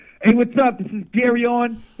Hey, what's up? This is Gary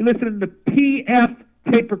Owen. You're listening to PF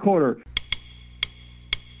Tape Recorder.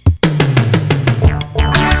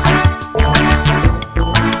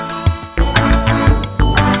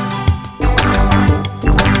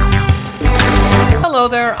 Hello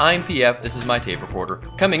there, I'm PF. This is my tape recorder.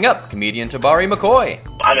 Coming up, comedian Tabari McCoy.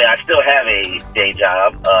 I mean, I still have a day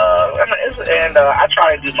job, and I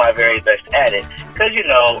try to do my very best at it. Because, you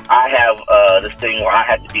know, I have this thing where I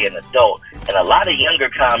have to be an adult. And a lot of younger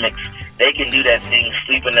comics, they can do that thing,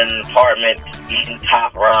 sleeping in an apartment, eating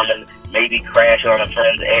top ramen, maybe crashing on a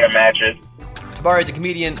friend's air mattress. Tabari is a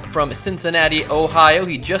comedian from Cincinnati, Ohio.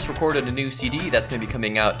 He just recorded a new CD that's going to be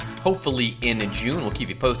coming out hopefully in June. We'll keep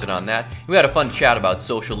you posted on that. We had a fun chat about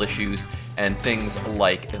social issues and things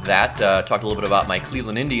like that. Talked a little bit about my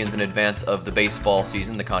Cleveland Indians in advance of the baseball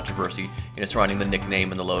season, the controversy surrounding the nickname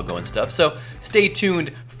and the logo and stuff. So stay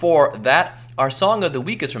tuned for that. Our song of the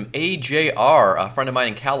week is from AJR. A friend of mine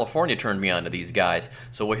in California turned me on to these guys.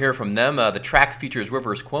 So we'll hear from them. The track features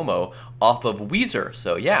Rivers Cuomo off of Weezer.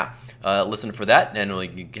 So yeah, listen for that, and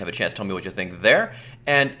you have a chance to tell me what you think there.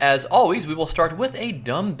 And as always, we will start with a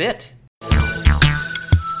dumb bit.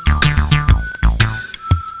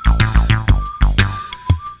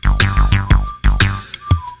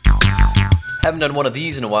 Haven't done one of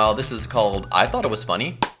these in a while. This is called I Thought It Was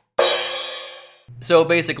Funny. So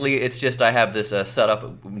basically, it's just I have this setup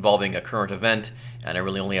involving a current event, and I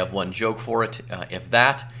really only have one joke for it, if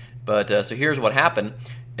that. But so here's what happened: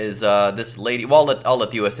 is this lady? Well, I'll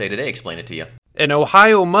let the USA Today explain it to you. An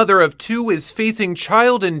Ohio mother of two is facing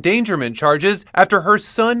child endangerment charges after her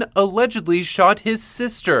son allegedly shot his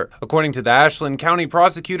sister. According to the Ashland County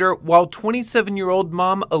prosecutor, while 27-year-old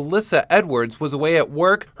mom Alyssa Edwards was away at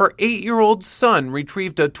work, her 8-year-old son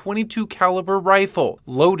retrieved a .22 caliber rifle,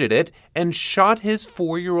 loaded it, and shot his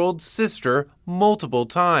 4-year-old sister multiple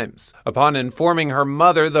times. Upon informing her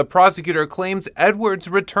mother, the prosecutor claims Edwards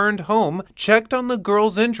returned home, checked on the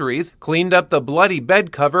girl's injuries, cleaned up the bloody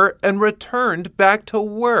bed cover, and returned back to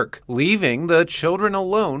work, leaving the children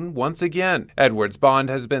alone once again. Edwards' bond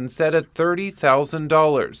has been set at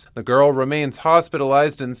 $30,000. The girl remains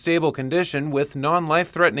hospitalized in stable condition with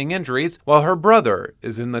non-life-threatening injuries, while her brother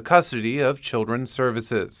is in the custody of Children's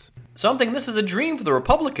Services. So I'm thinking this is a dream for the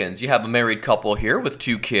Republicans. You have a married couple here with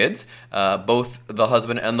 2 kids. Both the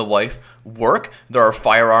husband and the wife work. There are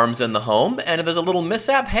firearms in the home. And if there's a little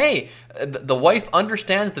mishap, hey, the wife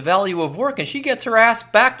understands the value of work and she gets her ass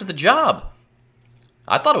back to the job.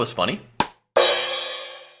 I thought it was funny.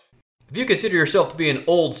 If you consider yourself to be an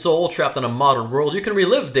old soul trapped in a modern world, you can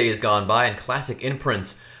relive days gone by in classic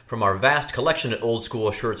imprints from our vast collection at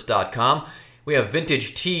oldschoolshirts.com. We have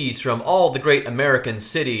vintage tees from all the great American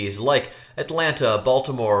cities like Atlanta,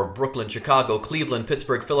 Baltimore, Brooklyn, Chicago, Cleveland,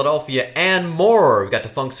 Pittsburgh, Philadelphia, and more. We've got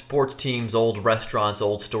defunct sports teams, old restaurants,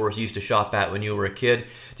 old stores you used to shop at when you were a kid.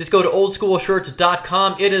 Just go to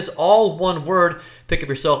oldschoolshirts.com. It is all one word. Pick up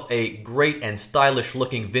yourself a great and stylish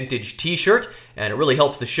looking vintage t-shirt, and it really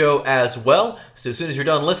helps the show as well. So as soon as you're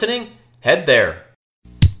done listening, head there.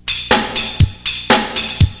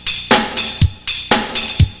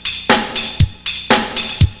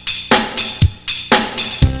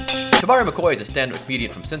 Tabari McCoy is a stand-up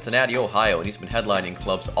comedian from Cincinnati, Ohio, and he's been headlining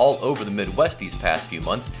clubs all over the Midwest these past few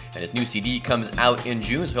months. And his new CD comes out in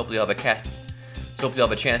June, so hopefully you'll have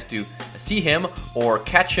a chance to see him or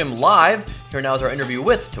catch him live. Here now is our interview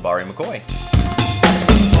with Tabari McCoy.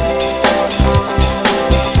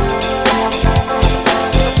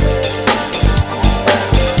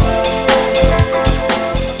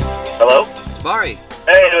 Hello? Tabari.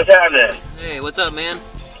 Hey, what's happening? Hey, what's up, man?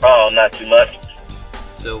 Oh, not too much.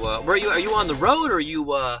 So, where are you? Are you on the road, or are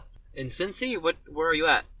you in Cincy? Where are you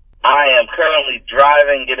at? I am currently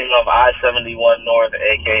driving, getting off I-71 North,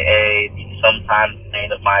 a.k.a. sometimes the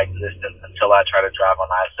pain of my existence, until I try to drive on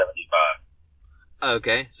I-75.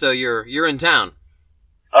 Okay, so you're in town.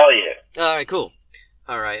 Oh, yeah. All right, cool.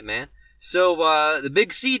 All right, man. So, the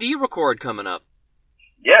big CD record coming up.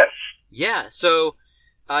 Yes. Yeah, so,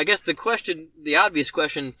 I guess the obvious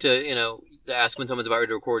question to ask when someone's about ready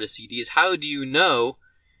to record a CD is, how do you know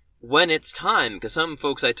when it's time? Because some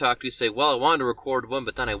folks I talk to say, well, I wanted to record one,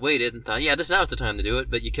 but then I waited and thought, yeah, now's the time to do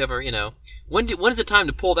it. But you cover, when is it time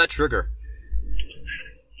to pull that trigger?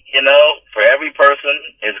 For every person,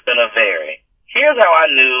 it's going to vary. Here's how I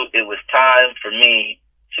knew it was time for me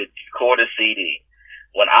to record a CD.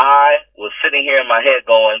 When I was sitting here in my head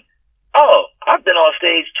going, oh, I've been on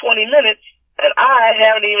stage 20 minutes, and I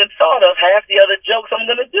haven't even thought of half the other jokes I'm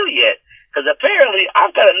going to do yet. Because apparently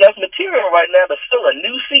I've got enough material right now to fill a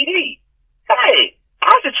new CD. Hey,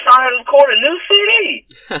 I should try and record a new CD.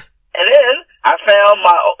 And then I found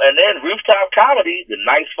and then Rooftop Comedy, the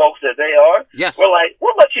nice folks that they are, Yes. were like,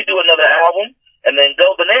 we'll let you do another album. And then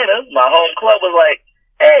Go Bananas, my home club, was like,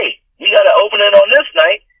 hey, we got to open it on this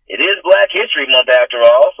night. It is Black History Month after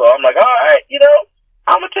all. So I'm like, all right,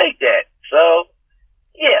 I'm going to take that. So,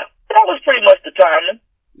 yeah, that was pretty much the timing.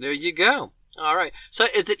 There you go. All right. So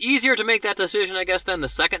is it easier to make that decision, I guess, then the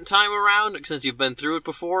second time around, since you've been through it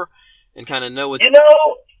before and kind of know what's...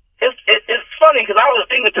 It's funny because I was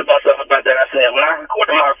thinking to myself about that. I said, when I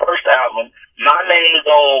recorded my first album, my main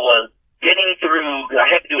goal was getting through, because I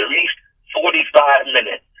had to do at least 45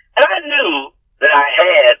 minutes. And I knew that I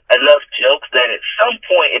had enough jokes that at some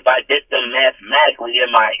point, if I did them mathematically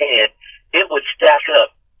in my head, it would stack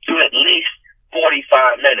up to at least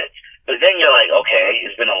 45 minutes. But then you're like, okay,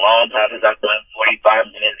 it's been a long time since I've done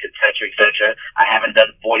 45 minutes, et cetera, I haven't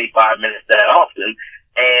done 45 minutes that often.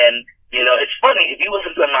 And, it's funny, if you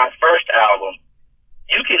listen to my first album,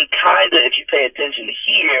 you can kind of, if you pay attention,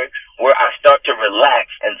 hear where I start to relax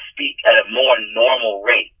and speak at a more normal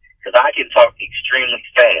rate. Because I can talk extremely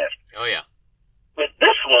fast. Oh, yeah. With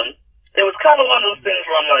this one, it was kind of one of those things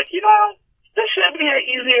where I'm like, this should be an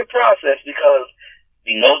easier process because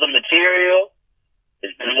you know the material.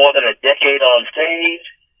 It's been more than a decade on stage.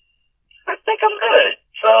 I think I'm good.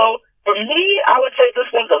 So, for me, I would say this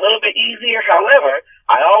one's a little bit easier. However,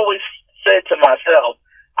 I always said to myself,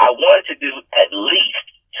 I wanted to do at least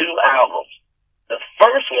 2 albums. The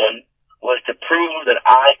first one was to prove that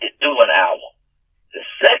I could do an album. The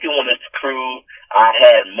second one is to prove I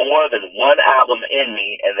had more than one album in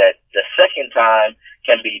me and that the second time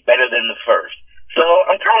can be better than the first. So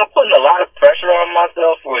I'm kind of putting a lot of pressure on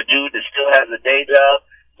myself for a dude that still has a day job,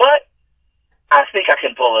 but I think I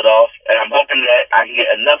can pull it off, and I'm hoping that I can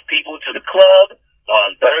get enough people to the club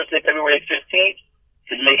on Thursday, February 15th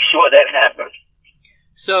to make sure that happens.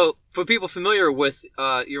 So, for people familiar with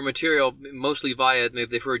your material, mostly via,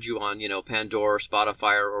 maybe they've heard you on, Pandora,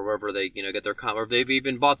 Spotify, or wherever they, get their or they've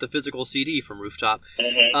even bought the physical CD from Rooftop.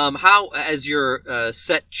 Mm-hmm. How has your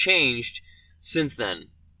set changed since then?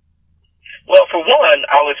 Well, for one,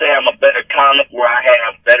 I would say I'm a better comic where I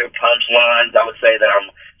have better punchlines. I would say that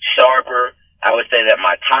I'm sharper. I would say that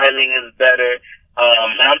my timing is better.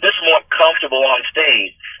 And I'm just more comfortable on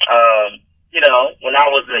stage. When I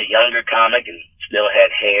was a younger comic and still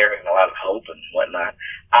had hair and a lot of hope and whatnot,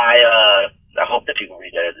 I hope that people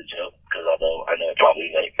read that as a joke, because although I know it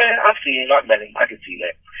probably like, I've seen him, I've met him, I can see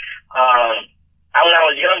that. When I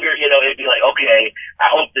was younger, it'd be like, okay, I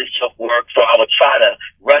hope this joke works, so I would try to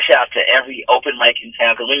rush out to every open mic in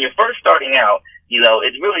town, because when you're first starting out,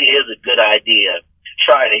 it really is a good idea to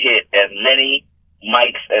try to hit as many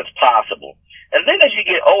mics as possible. And then as you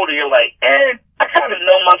get older, you're like, I kind of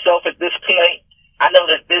know myself at this point. I know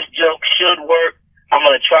that this joke should work. I'm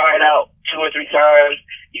going to try it out 2 or 3 times.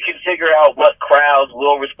 You can figure out what crowds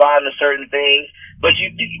will respond to certain things, but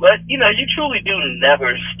you truly do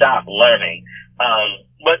never stop learning.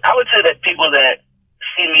 But I would say that people that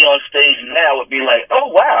see me on stage now would be like,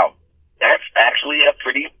 oh wow, that's actually a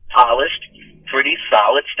pretty polished, pretty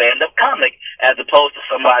solid stand-up comic, as opposed to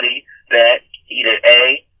somebody that either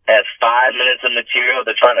A, has 5 minutes of material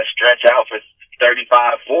they're trying to stretch out for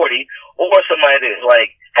 35, 40, or somebody that's like,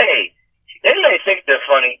 hey, they may think they're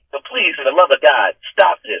funny, but please, for the love of God,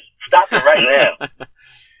 stop this. Stop it right now.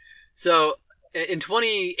 So, in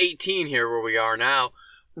 2018 here, where we are now,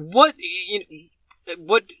 what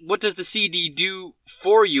does the CD do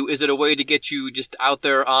for you? Is it a way to get you just out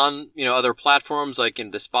there on, other platforms like in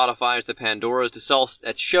the Spotify's, the Pandoras, to sell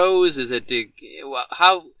at shows? Is it to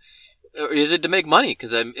make money?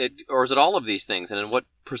 Or is it all of these things? And in what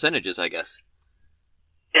percentages, I guess?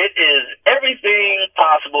 It is everything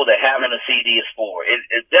possible that having a CD is for.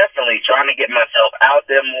 It's definitely trying to get myself out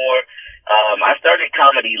there more. I started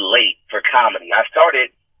comedy late for comedy. I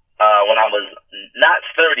started when I was not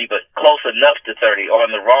 30, but close enough to 30, or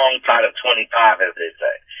on the wrong side of 25, as they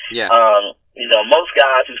say. Yeah. Most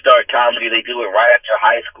guys who start comedy, they do it right after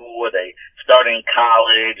high school, or they start in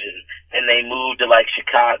college, and then they move to like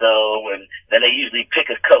Chicago, and then they usually pick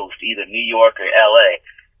a coast, either New York or LA.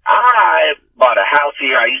 I bought a house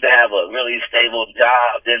here. I used to have a really stable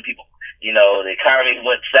job. Then people, the economy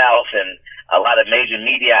went south, and a lot of major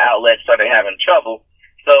media outlets started having trouble.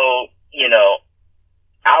 So,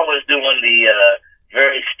 I was doing the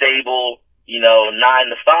very stable, 9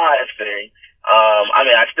 to 5 thing.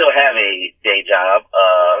 I still have a day job,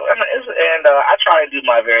 and I try to do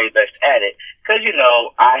my very best at it, because,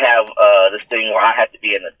 I have this thing where I have to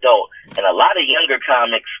be an adult, and a lot of younger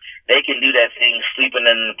comics, they can do that thing, sleeping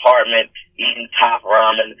in an apartment, eating top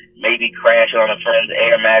ramen, maybe crashing on a friend's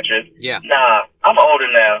air mattress. Yeah. Nah, I'm older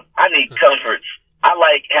now. I need comforts. I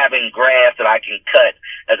like having grass that I can cut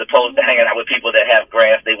as opposed to hanging out with people that have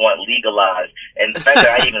grass they want legalized. And the fact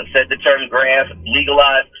that I even said the term grass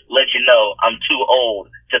legalized lets you know I'm too old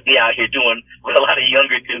to be out here doing what a lot of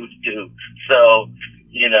younger dudes do. So,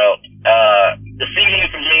 the CD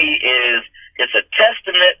for me it's a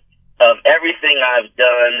testament of everything I've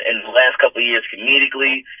done in the last couple of years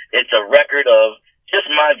comedically. It's a record of just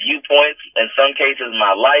my viewpoints, in some cases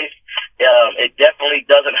my life. It definitely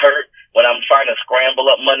doesn't hurt when I'm trying to scramble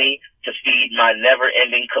up money to feed my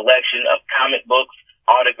never-ending collection of comic books,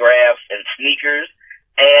 autographs, and sneakers.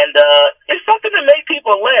 And it's something to make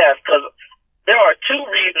people laugh, because there are two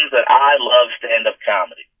reasons that I love stand-up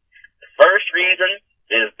comedy. The first reason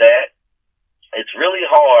is that it's really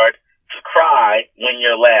hard to cry when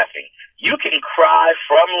you're laughing. You can cry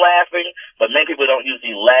from laughing, but many people don't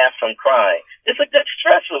usually laugh from crying. It's a good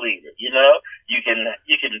stress reliever, You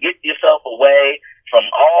can get yourself away from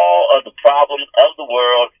all of the problems of the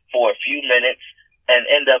world for a few minutes and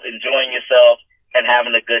end up enjoying yourself and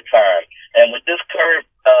having a good time. And with this current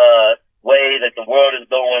way that the world is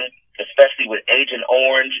going, especially with Agent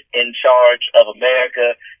Orange in charge of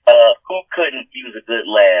America, who couldn't use a good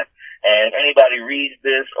laugh? And if anybody reads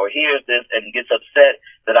this or hears this and gets upset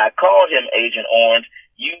that I called him Agent Orange,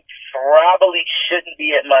 you probably shouldn't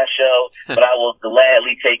be at my show, but I will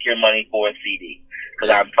gladly take your money for a CD, because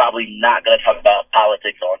I'm probably not going to talk about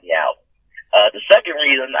politics on the album. The second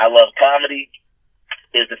reason I love comedy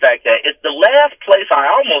is the fact that it's the last place I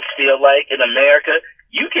almost feel like in America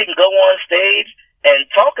you can go on stage and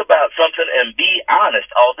talk about something and be honest,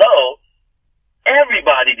 although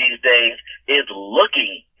everybody these days is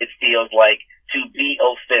looking, it feels like, to be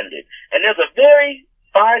offended. And there's a very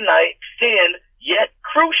finite, thin, yet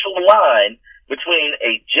crucial line between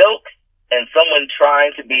a joke and someone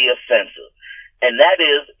trying to be offensive. And that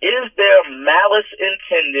is there malice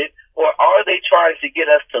intended, or are they trying to get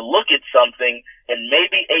us to look at something in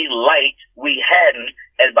maybe a light we hadn't,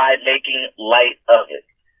 and by making light of it?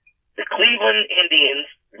 The Cleveland Indians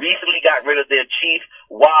recently got rid of their chief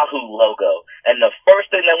Wahoo logo. And the first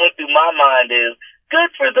thing that went through my mind is, good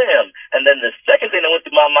for them. And then the second thing that went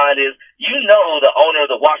through my mind is, the owner of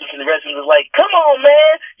the Washington Redskins is like, come on,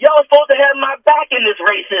 man, y'all are supposed to have my back in this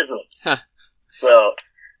racism. So,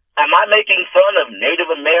 am I making fun of Native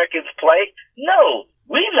Americans' plight? No.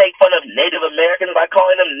 We make fun of Native Americans by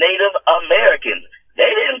calling them Native Americans. They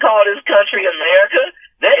didn't call this country America.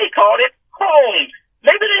 They called it home.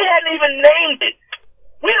 Maybe they hadn't even named it.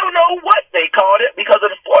 We don't know what they called it, because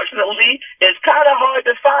unfortunately, it's kind of hard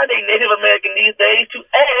to find a Native American these days to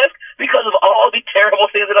ask, because of all the terrible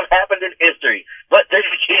things that have happened in history. But then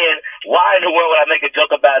again, why in the world would I make a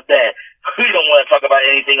joke about that? We don't want to talk about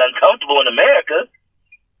anything uncomfortable in America.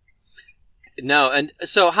 No, and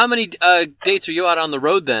so how many dates are you out on the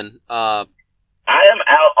road then? I am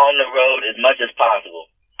out on the road as much as possible.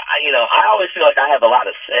 I always feel like I have a lot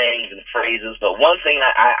of sayings and phrases, but one thing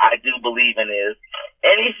I do believe in is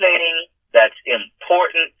anything that's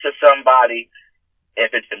important to somebody,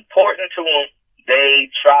 if it's important to them, they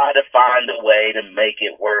try to find a way to make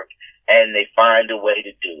it work, and they find a way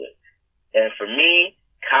to do it. And for me,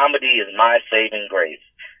 comedy is my saving grace.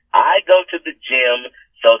 I go to the gym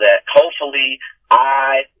so that hopefully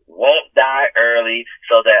I won't die early,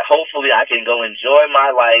 so that hopefully I can go enjoy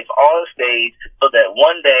my life on stage, so that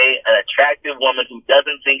one day an attractive woman who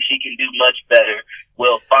doesn't think she can do much better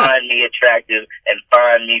will find me attractive and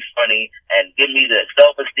find me funny and give me the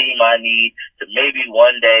self-esteem I need to maybe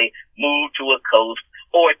one day move to a coast,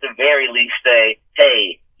 or at the very least say,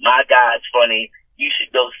 hey, my guy's funny, you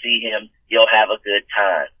should go see him, you'll have a good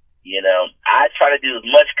time. I try to do as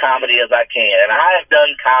much comedy as I can, and I have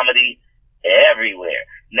done comedy everywhere.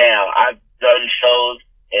 Now, I've done shows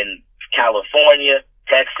in California,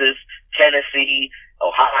 Texas, Tennessee,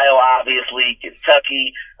 Ohio, obviously,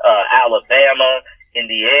 Kentucky, Alabama,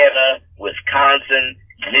 Indiana, Wisconsin,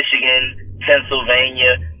 Michigan,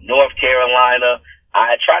 Pennsylvania, North Carolina.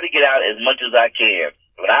 I try to get out as much as I can.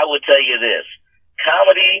 But I will tell you this,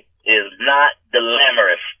 comedy is not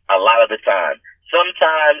glamorous a lot of the time.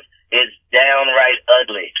 Sometimes it's downright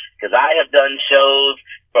ugly, because I have done shows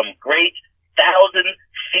from great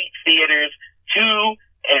 1,000-seat theaters to,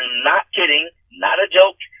 and not kidding, not a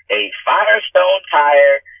joke, a Firestone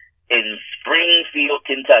Tire in Springfield,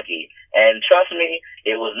 Kentucky. And trust me,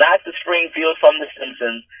 it was not the Springfield from The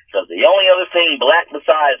Simpsons, because the only other thing black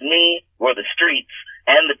besides me were the streets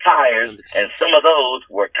and the tires, and some of those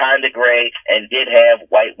were kind of gray and did have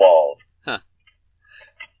white walls. Huh.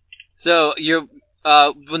 So,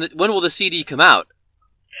 when will the CD come out?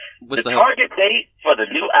 What's the target date for the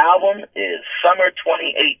new album is summer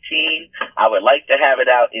 2018. I would like to have it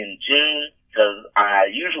out in June. because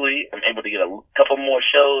I usually am able to get a couple more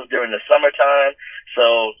shows during the summertime.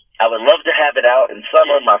 So I would love to have it out in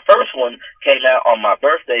summer. My first one came out on my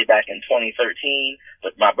birthday back in 2013,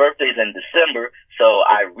 but my birthday's in December, so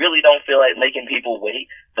I really don't feel like making people wait,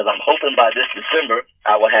 because I'm hoping by this December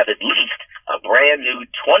I will have at least a brand new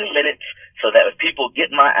 20 minutes, so that if people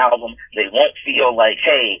get my album, they won't feel like,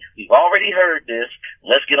 hey, we've already heard this,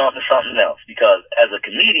 let's get on to something else. Because as a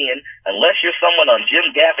comedian, unless you're someone on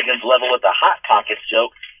Jim Gaffigan's level with a Hot Pockets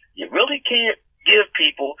joke, you really can't give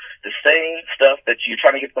people the same stuff that you're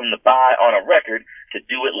trying to get them to buy on a record to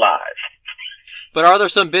do it live. But are there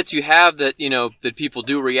some bits you have that, that people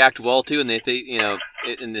do react well to, and they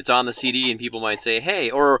and it's on the CD, and people might say, hey,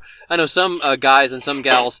 or I know some guys and some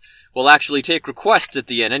gals will actually take requests at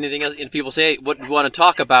the end. Anything else? And people say, hey, what you want to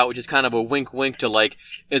talk about, which is kind of a wink to like,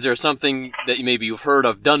 is there something that maybe you've heard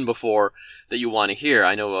of done before that you want to hear?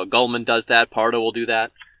 I know Gulman does that. Pardo will do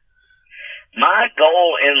that. My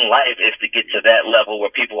goal in life is to get to that level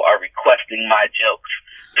where people are requesting my jokes.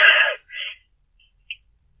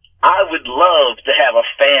 I would love to have a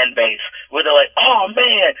fan base where they're like, oh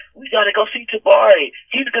man, we gotta go see Tabari.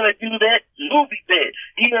 He's gonna do that movie bit,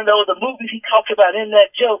 even though the movies he talks about in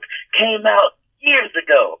that joke came out years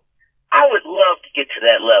ago. I would love to get to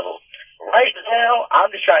that level. Right now,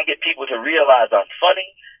 I'm just trying to get people to realize I'm funny.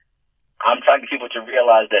 I'm trying to get people to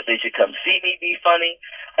realize that they should come see me be funny.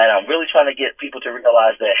 And I'm really trying to get people to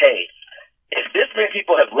realize that, hey, if this many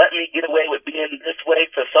people have let me get away with being this way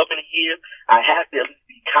for so many years, I have to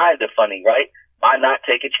be kind of funny, right? Why not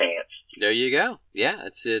take a chance? There you go. Yeah,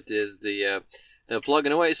 it is the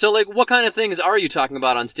plugging away. So, like, what kind of things are you talking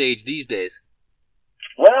about on stage these days?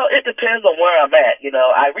 Well, it depends on where I'm at.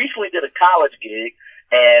 I recently did a college gig,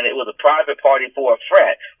 and it was a private party for a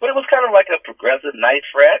frat. But it was kind of like a progressive, nice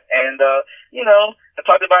frat. And, I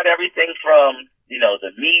talked about everything from,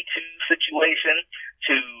 the Me Too situation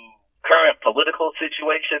to current political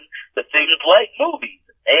situation to things like movies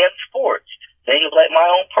and sports, things like my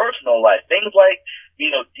own personal life, things like,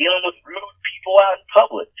 dealing with rude people out in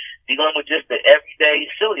public, dealing with just the everyday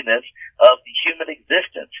silliness of the human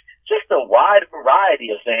existence. Just a wide variety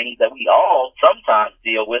of things that we all sometimes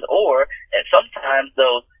deal with, or, and sometimes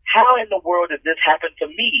those, how in the world did this happen to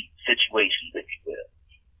me situations, if you will.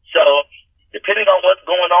 So, depending on what's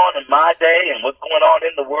going on in my day and what's going on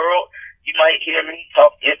in the world, you might hear me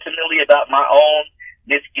talk intimately about my own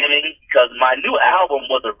misgivings, because my new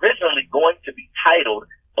album was originally going to be titled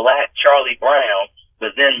Black Charlie Brown,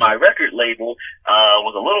 but then my record label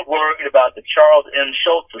was a little worried about the Charles M.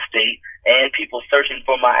 Schultz estate and people searching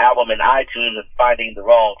for my album in iTunes and finding the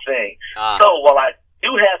wrong thing. So while I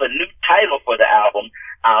do have a new title for the album,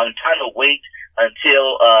 I'm trying to wait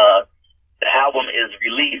until the album is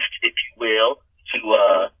released, if you will, to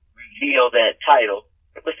reveal that title.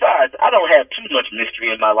 Besides, I don't have too much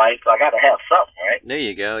mystery in my life, so I gotta have something, right? There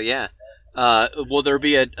you go, yeah. Will there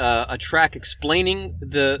be a track explaining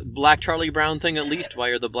the Black Charlie Brown thing at least? Why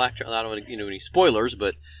you're the Black Charlie? I don't want to any spoilers,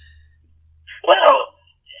 but... Well,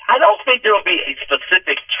 I don't think there will be a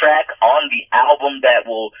specific track on the album that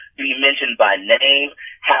will be mentioned by name.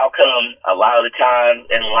 How come a lot of the time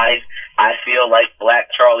in life I feel like Black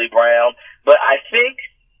Charlie Brown? But I think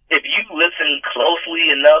if you listen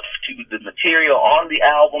closely enough to the material on the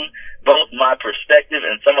album, both my perspective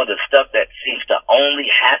and some of the stuff that seems to only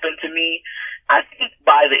happen to me, I think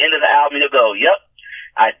by the end of the album you'll go, yep,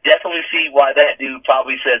 I definitely see why that dude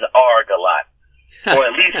probably says arg a lot. Or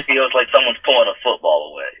at least feels like someone's pulling a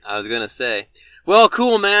football away. I was going to say. Well,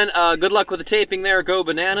 cool, man. Good luck with the taping there. Go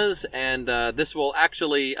bananas. And this will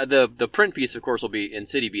actually, the print piece, of course, will be in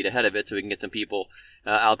City Beat ahead of it, so we can get some people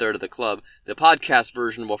out there to the club. The podcast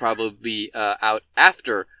version will probably be out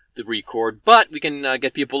after the record, but we can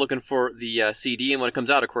get people looking for the CD, and when it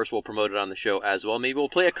comes out, of course, we'll promote it on the show as well. Maybe we'll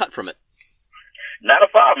play a cut from it. Not a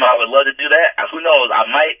problem. I would love to do that. Who knows?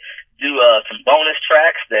 I might do some bonus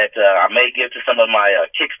tracks that I may give to some of my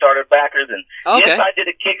Kickstarter backers. And okay. Yes, I did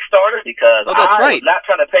a Kickstarter because I was not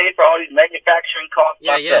trying to pay for all these manufacturing costs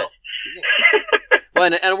myself. Yeah. Well,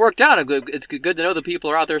 and it worked out. It's good to know that people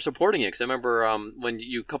are out there supporting it. Because I remember when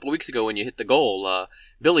a couple of weeks ago when you hit the goal,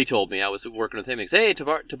 Billy told me, I was working with him. He said, hey,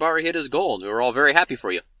 Tabari hit his goal. And we were all very happy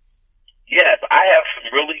for you. Yes, I have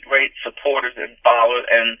some really great supporters and followers.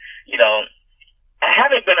 And, I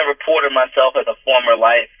haven't been a reporter myself as a former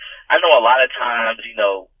life. I know a lot of times,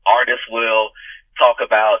 artists will talk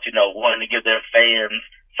about, wanting to give their fans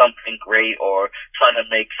something great or trying to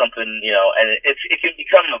make something, and it can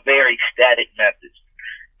become a very static message.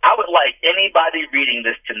 I would like anybody reading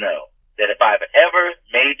this to know that if I've ever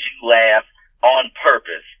made you laugh on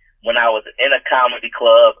purpose when I was in a comedy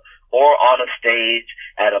club or on a stage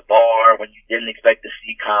at a bar when you didn't expect to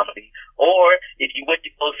see comedy, or if you went to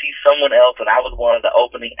go see someone else and I was one of the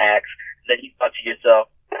opening acts, then you thought to yourself,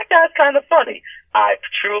 that guy's kind of funny. I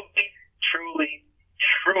truly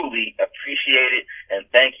appreciate it, and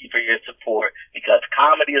thank you for your support, because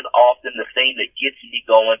comedy is often the thing that gets me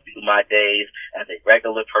going through my days as a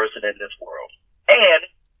regular person in this world. And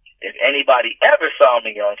if anybody ever saw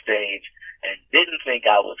me on stage and didn't think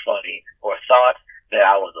I was funny, or thought that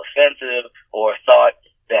I was offensive, or thought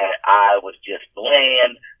that I was just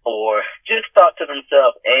bland, or just thought to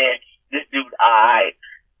themselves, this dude, I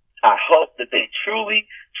hope that they truly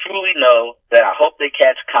know that I hope they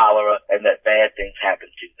catch cholera and that bad things happen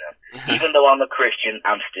to them. Even though I'm a Christian,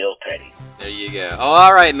 I'm still petty. There you go. Oh,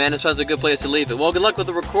 all right, man. This sounds a good place to leave it. Well, good luck with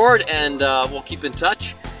the record, and we'll keep in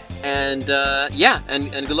touch. And,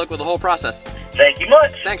 and good luck with the whole process. Thank you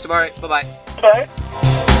much. Thanks, Tabari. Bye-bye. Bye.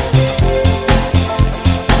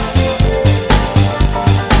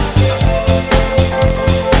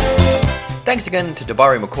 Thanks again to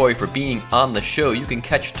Tabari McCoy for being on the show. You can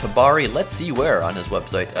catch Tabari, let's see where, on his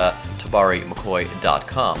website,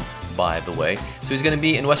 tabarimccoy.com, by the way. So he's going to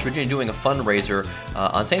be in West Virginia doing a fundraiser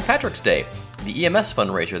on St. Patrick's Day, the EMS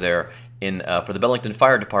fundraiser there for the Bellington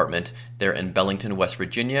Fire Department there in Bellington, West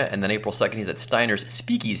Virginia. And then April 2nd, he's at Steiner's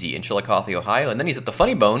Speakeasy in Chillicothe, Ohio. And then he's at the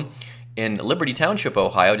Funny Bone in Liberty Township,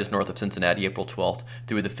 Ohio, just north of Cincinnati, April 12th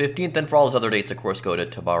through the 15th. And for all his other dates, of course, go to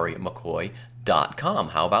tabarimccoy.com.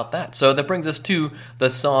 How about that? So that brings us to the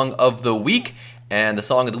Song of the Week. And the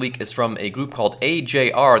Song of the Week is from a group called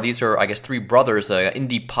AJR. These are, I guess, three brothers, an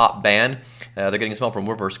indie pop band. They're getting a smell from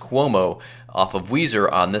Rivers Cuomo off of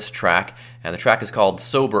Weezer on this track. And the track is called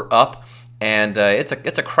Sober Up. And it's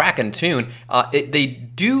a cracking tune. They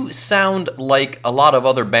do sound like a lot of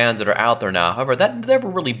other bands that are out there now. However, that never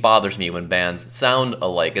really bothers me when bands sound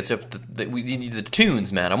alike. It's if we need the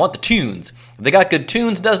tunes, man. I want the tunes. If they got good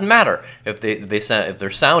tunes, it doesn't matter if their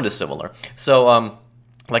sound is similar. So,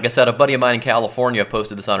 like I said, a buddy of mine in California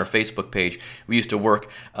posted this on her Facebook page. We used to work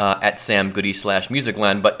at Sam Goody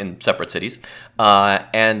 /Musicland, but in separate cities.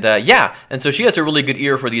 And so she has a really good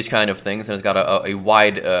ear for these kind of things, and has got a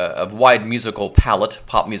wide musical palette,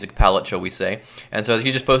 pop music palette, shall we say. And so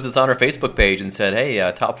she just posted this on her Facebook page and said, hey,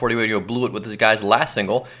 Top 40 Radio blew it with this guy's last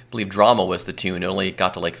single. I believe Drama was the tune. It only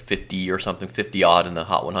got to like 50 or something, 50 odd in the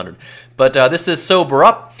Hot 100. But this is Sober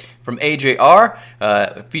Up from AJR,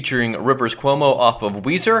 featuring Rivers Cuomo off of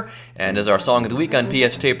Weezer, and is our Song of the Week on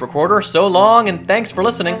PS Tape Recorder. So long, and thanks for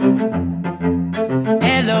listening.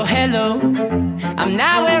 Hello, I'm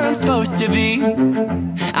not where I'm supposed to be.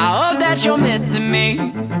 I hope that you're missing me,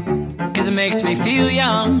 'cause it makes me feel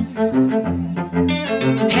young.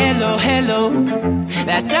 Hello,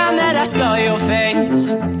 last time that I saw your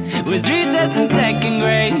face was recess in second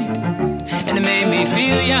grade, and it made me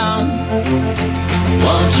feel young.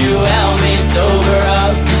 Won't you help me sober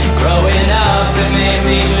up? Growing up, it made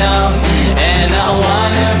me numb, and I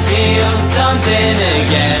wanna feel something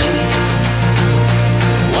again.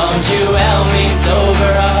 Won't you help me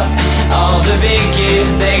sober up? All the big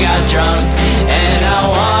kids, they got drunk, and I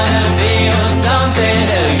wanna feel something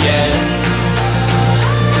again.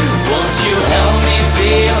 Won't you help me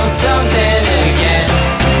feel something again?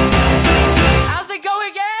 How's it go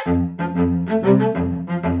again?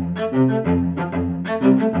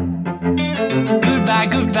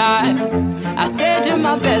 Goodbye, I said to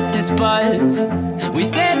my bestest buds. We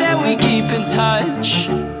said that we keep in touch,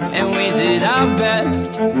 and we did our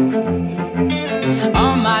best.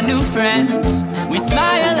 All my new friends, we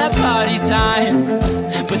smile at party time,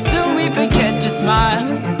 but soon we forget to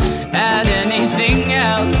smile at anything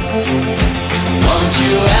else. Won't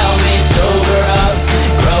you